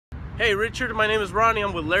Hey Richard, my name is Ronnie.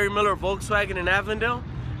 I'm with Larry Miller Volkswagen in Avondale.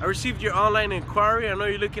 I received your online inquiry. I know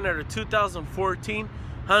you're looking at a 2014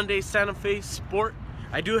 Hyundai Santa Fe Sport.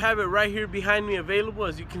 I do have it right here behind me available,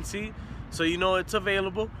 as you can see, so you know it's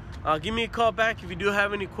available. Give me a call back if you do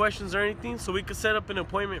have any questions or anything, so we can set up an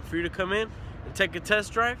appointment for you to come in and take a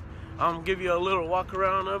test drive. I'll give you a little walk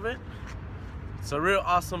around of it. It's a real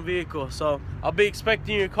awesome vehicle, so I'll be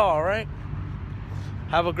expecting your call, all right?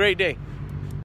 Have a great day.